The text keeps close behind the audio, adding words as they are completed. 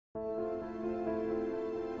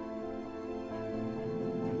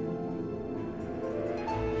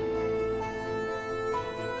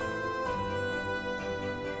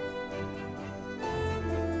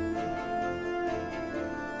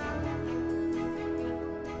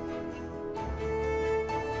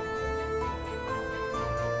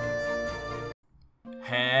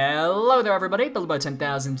Hello there everybody,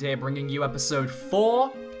 Bilbo10000 here bringing you episode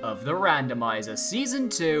 4 of the Randomizer, Season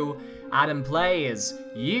 2, AdamPlays.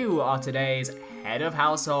 You are today's head of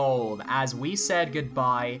household as we said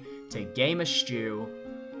goodbye to Gamer Stew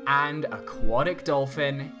and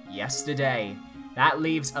AquaticDolphin yesterday. That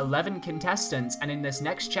leaves 11 contestants, and in this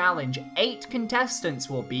next challenge, 8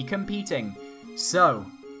 contestants will be competing. So,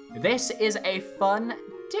 this is a fun,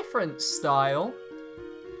 different style.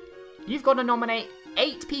 You've got to nominate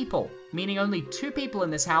 8 people, meaning only 2 people in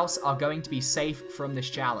this house are going to be safe from this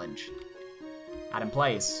challenge.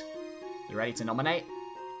 AdamPlays, you ready to nominate?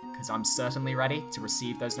 Because I'm certainly ready to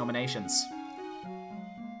receive those nominations.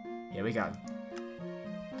 Here we go.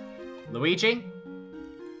 Luigi,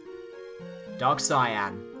 Dark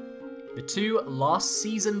Cyan. The 2 last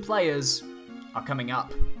season players are coming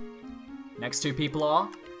up. Next 2 people are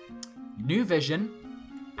New Vision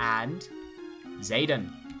and Zaden.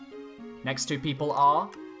 Next 2 people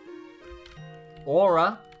are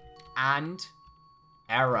Aura and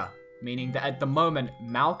Error, meaning that at the moment,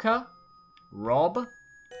 Mauka, Rob,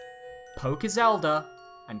 PokeZelda,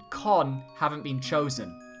 and Con haven't been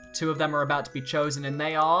chosen. 2 of them are about to be chosen, and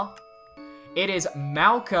they are... It is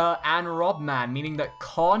Mauka and RobMan, meaning that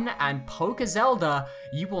Con and PokeZelda,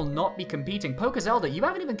 you will not be competing. PokeZelda, you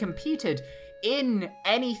haven't even competed in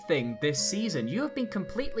anything this season. You have been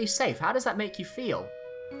completely safe. How does that make you feel?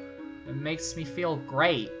 It makes me feel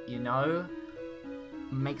great, you know?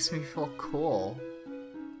 It makes me feel cool.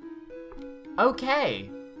 Okay.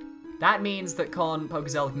 That means that Con,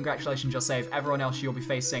 PokeZelda, congratulations, you're safe. Everyone else, you'll be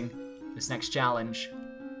facing this next challenge.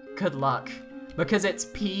 Good luck. Because it's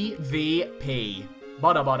PvP.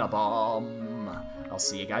 Bada-bada-bom. I'll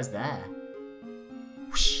see you guys there.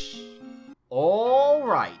 Whoosh.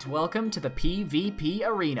 Alright, welcome to the PvP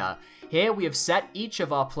arena. Here we have set each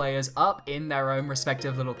of our players up in their own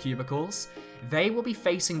respective little cubicles. They will be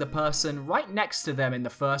facing the person right next to them in the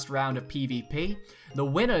first round of PvP. The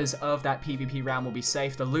winners of that PvP round will be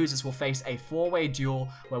safe. The losers will face a 4-way duel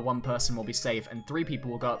where 1 person will be safe and 3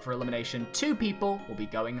 people will go up for elimination. 2 people will be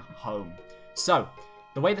going home. So,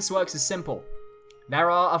 the way this works is simple.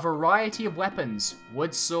 There are a variety of weapons.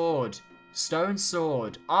 Wood sword, stone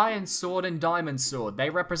sword, iron sword, and diamond sword. They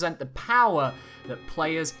represent the power that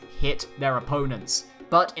players hit their opponents.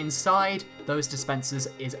 But inside those dispensers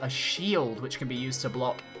is a shield which can be used to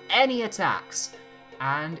block any attacks.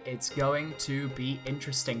 And it's going to be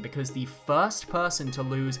interesting because the first person to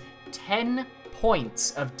lose 10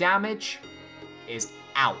 points of damage is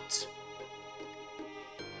out.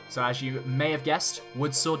 So as you may have guessed,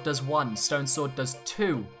 wood sword does 1, stone sword does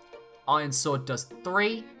 2, iron sword does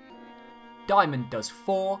 3, diamond does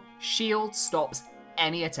 4, shield stops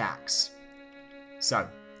any attacks. So,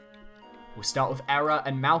 we'll start with Error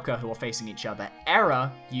and Mauka who are facing each other.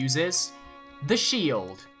 Error uses the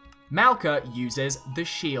shield. Mauka uses the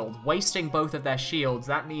shield, wasting both of their shields.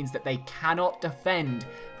 That means that they cannot defend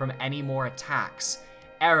from any more attacks.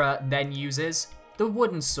 Error then uses the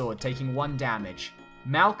wooden sword, taking 1 damage.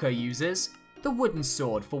 Mauka uses the wooden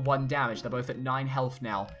sword for 1 damage. They're both at 9 health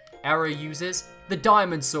now. Error uses the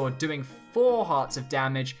diamond sword, doing 4 hearts of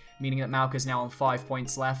damage, meaning that Mauka's now on 5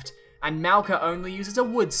 points left. And Mauka only uses a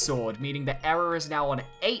wood sword, meaning that Error is now on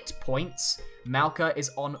 8 points. Mauka is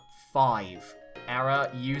on 5. Error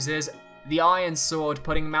uses the iron sword,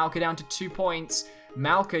 putting Mauka down to 2 points.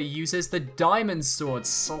 Mauka uses the diamond sword,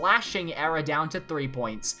 slashing Error down to 3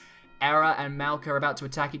 points. Error and Mauka are about to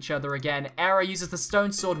attack each other again. Error uses the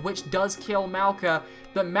stone sword, which does kill Mauka,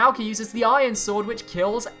 but Mauka uses the iron sword, which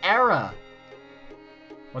kills Error.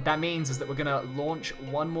 What that means is that we're going to launch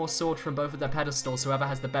 1 more sword from both of their pedestals. Whoever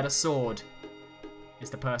has the better sword is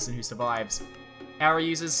the person who survives. Error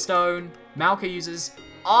uses stone. Mauka uses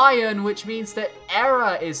iron, which means that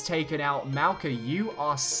Error is taken out. Mauka, you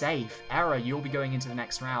are safe. Error, you'll be going into the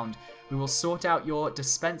next round. We will sort out your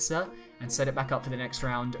dispenser and set it back up for the next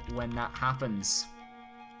round when that happens.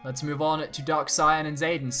 Let's move on to Dark Cyan and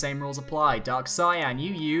Zaden. Same rules apply. Dark Cyan,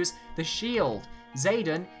 you use the shield.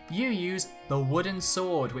 Zaden, you use the wooden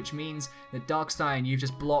sword, which means that Dark Cyan, you've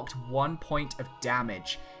just blocked 1 point of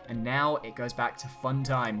damage. And now it goes back to fun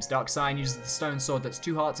times. Dark Cyan uses the stone sword, that's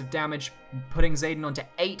 2 hearts of damage, putting Zaden onto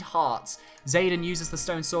 8 hearts. Zaden uses the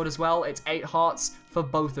stone sword as well, it's 8 hearts for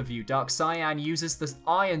both of you. Dark Cyan uses the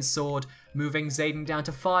iron sword, moving Zaden down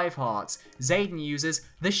to 5 hearts. Zaden uses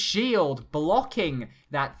the shield, blocking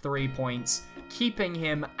that 3 points, keeping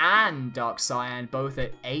him and Dark Cyan both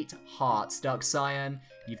at 8 hearts. Dark Cyan,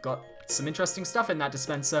 you've got some interesting stuff in that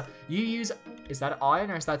dispenser. You use, is that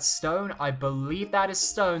iron or is that stone? I believe that is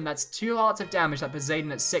stone. That's 2 hearts of damage. That puts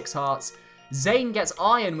Zaden at 6 hearts. Zaden gets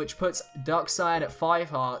iron, which puts Dark Cyan at 5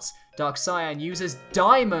 hearts. Dark Cyan uses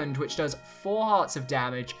Diamond, which does 4 hearts of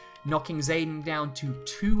damage, knocking Zaden down to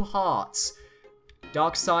 2 hearts.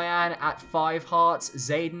 Dark Cyan at 5 hearts,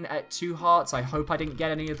 Zaden at 2 hearts. I hope I didn't get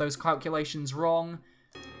any of those calculations wrong.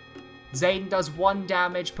 Zaden does 1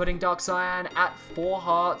 damage, putting Dark Cyan at 4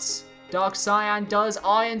 hearts. Dark Cyan does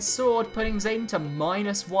Iron Sword, putting Zaden to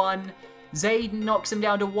 -1. Zaden knocks him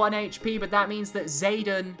down to 1 HP, but that means that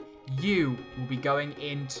Zaden, you will be going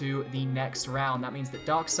into the next round. That means that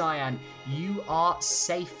Dark Cyan, you are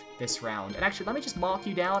safe this round. And actually, let me just mark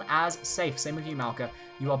you down as safe. Same with you, Mauka.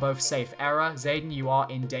 You are both safe. Error, Zaden, you are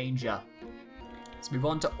in danger. Let's move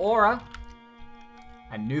on to Aura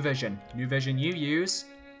and New Vision. New Vision, you use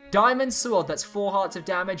Diamond Sword. That's 4 hearts of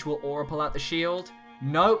damage. Will Aura pull out the shield?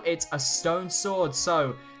 Nope, it's a Stone Sword.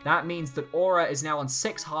 So that means that Aura is now on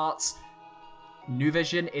 6 hearts. New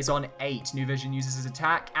Vision is on 8. New Vision uses his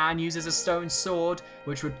attack and uses a Stone Sword,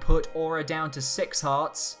 which would put Aura down to 6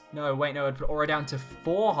 hearts. No, wait, no, it would put Aura down to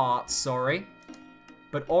 4 hearts, sorry.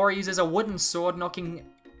 But Aura uses a Wooden Sword, knocking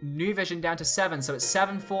New Vision down to 7, so it's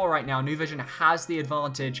 7-4 right now. New Vision has the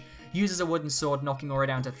advantage, uses a Wooden Sword, knocking Aura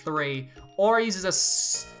down to 3. Aura uses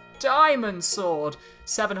a Diamond Sword,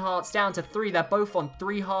 7 hearts down to 3. They're both on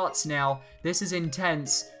 3 hearts now. This is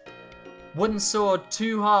intense. Wooden Sword,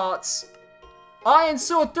 2 hearts. Iron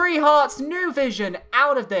Sword, 3 hearts. New Vision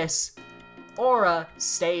out of this. Aura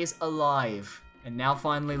stays alive. And now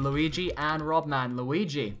finally Luigi and Robman.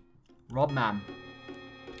 Luigi, Robman.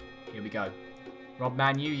 Here we go.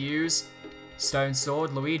 Robman, you use Stone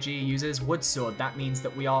Sword. Luigi uses Wood Sword. That means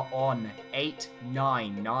that we are on 8,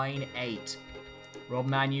 9, 9, 8.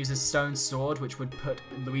 Robman uses Stone Sword, which would put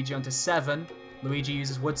Luigi onto 7. Luigi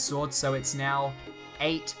uses Wood Sword, so it's now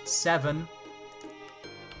 8, 7.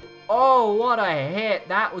 Oh, what a hit.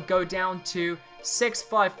 That would go down to 6,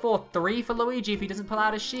 5, 4, 3 for Luigi if he doesn't pull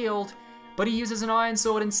out his shield. But he uses an Iron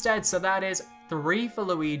Sword instead, so that is 3 for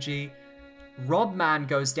Luigi. Robman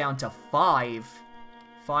goes down to 5.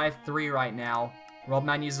 5-3 right now.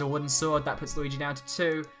 Robman uses a Wooden Sword, that puts Luigi down to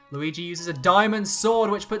 2. Luigi uses a Diamond Sword,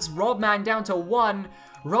 which puts Robman down to 1.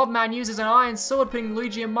 Robman uses an Iron Sword, putting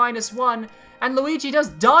Luigi in -1. And Luigi does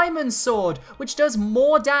Diamond Sword, which does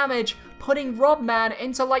more damage, putting Robman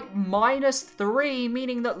into like -3,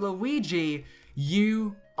 meaning that Luigi,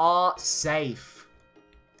 you are safe.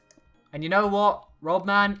 And you know what?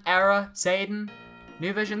 Robman, Error, Zaden,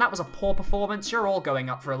 New Vision, that was a poor performance. You're all going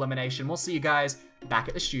up for elimination. We'll see you guys back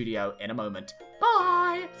at the studio in a moment.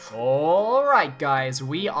 Bye! Alright guys,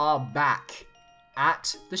 we are back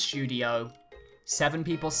at the studio. 7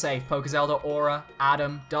 people safe. PokeZelda, Aura,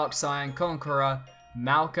 Adam, Dark Cyan, Conqueror,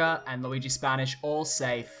 Mauka, and Luigi Spanish all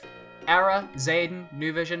safe. Error, Zaden,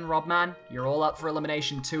 New Vision, Robman, you're all up for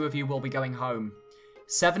elimination. 2 of you will be going home.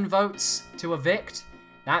 7 votes to evict.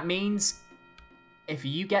 That means if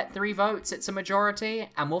you get 3 votes, it's a majority,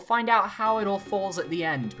 and we'll find out how it all falls at the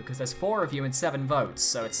end, because there's 4 of you and 7 votes,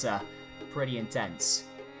 so it's pretty intense.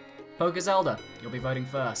 PokeZelda, you'll be voting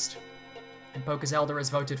first. And PokeZelda has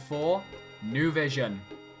voted for New Vision.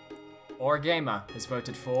 Gamer has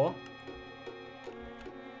voted for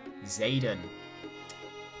Zaden.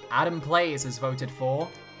 AdamPlays has voted for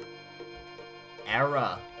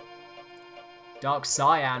Error. Dark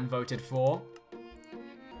Cyan voted for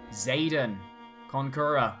Zaden.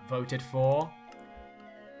 Conqueror voted for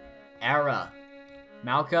Error.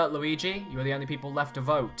 Mauka, Luigi, you are the only people left to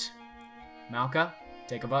vote. Mauka,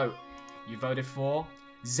 take a vote. You voted for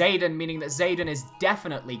Zaden, meaning that Zaden is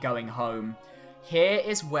definitely going home. Here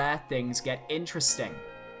is where things get interesting.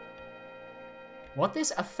 What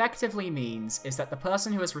this effectively means is that the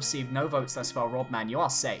person who has received no votes thus far, Robman, you are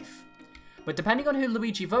safe. But depending on who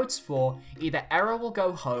Luigi votes for, either Error will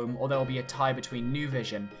go home or there will be a tie between New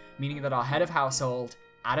Vision, meaning that our head of household,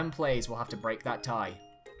 AdamPlays, will have to break that tie.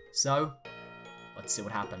 So, let's see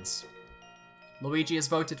what happens. Luigi has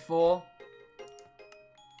voted for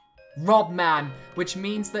Robman, which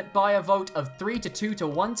means that by a vote of 3-2 to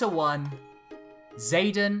 1-1,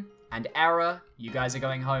 Zaden and Error, you guys are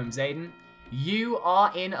going home. Zaden, you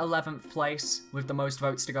are in 11th place with the most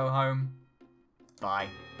votes to go home. Bye.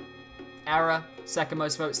 Error, second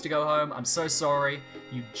most votes to go home. I'm so sorry.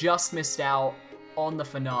 You just missed out on the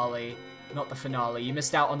finale. Not the finale. You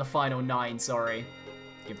missed out on the final 9, sorry.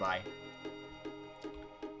 Goodbye.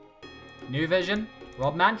 New Vision,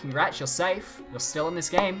 Robman, congrats, you're safe. You're still in this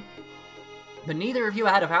game. But neither of you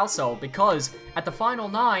are head of household because at the final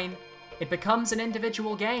 9, it becomes an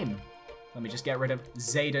individual game. Let me just get rid of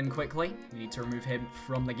Zaden quickly. We need to remove him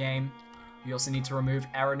from the game. We also need to remove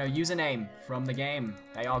Error no username from the game.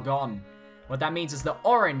 They are gone. What that means is the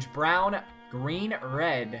orange, brown, green,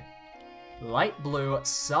 red light blue,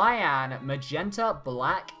 cyan, magenta,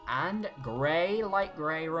 black, and gray, light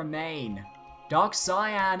gray remain. Dark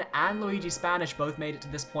Cyan and Luigi Spanish both made it to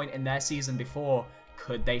this point in their season before.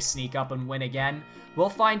 Could they sneak up and win again? We'll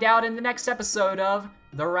find out in the next episode of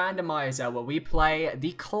The Randomizer, where we play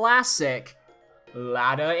the classic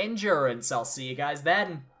Ladder Endurance. I'll see you guys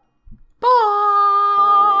then. Bye!